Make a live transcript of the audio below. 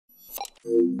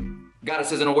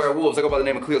Goddesses and the werewolves. I go by the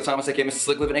name of Khleo Thomas, aka Mr.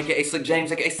 Slick Living, aka Slick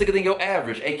James, aka Slicker Than Your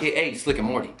Average, aka Slick and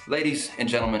Morty. Ladies and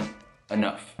gentlemen,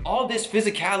 enough. All this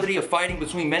physicality of fighting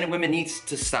between men and women needs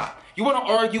to stop. You want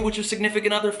to argue with your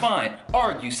significant other? Fine.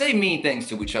 Argue, say mean things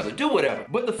to each other, do whatever.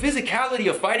 But the physicality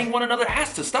of fighting one another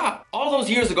has to stop. All those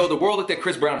years ago, the world looked at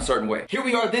Chris Brown a certain way. Here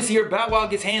we are this year, Bow Wow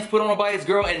gets hands put on him by his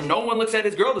girl, and no one looks at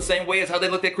his girl the same way as how they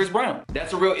looked at Chris Brown.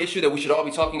 That's a real issue that we should all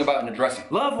be talking about and addressing.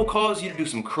 Love will cause you to do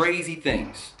some crazy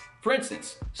things. For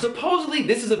instance, supposedly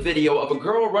this is a video of a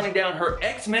girl running down her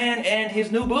ex-man and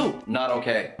his new boo. Not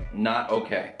okay. Not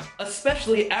okay.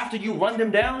 Especially after you run them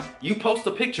down, you post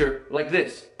a picture like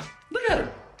this. Look at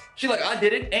her. She like, I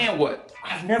did it, and what?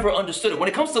 I've never understood it. When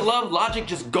it comes to love, logic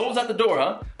just goes out the door,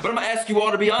 huh? But I'm gonna ask you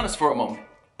all to be honest for a moment.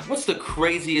 What's the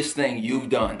craziest thing you've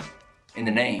done in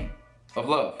the name of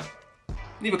love?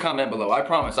 Leave a comment below. I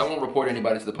promise I won't report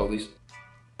anybody to the police.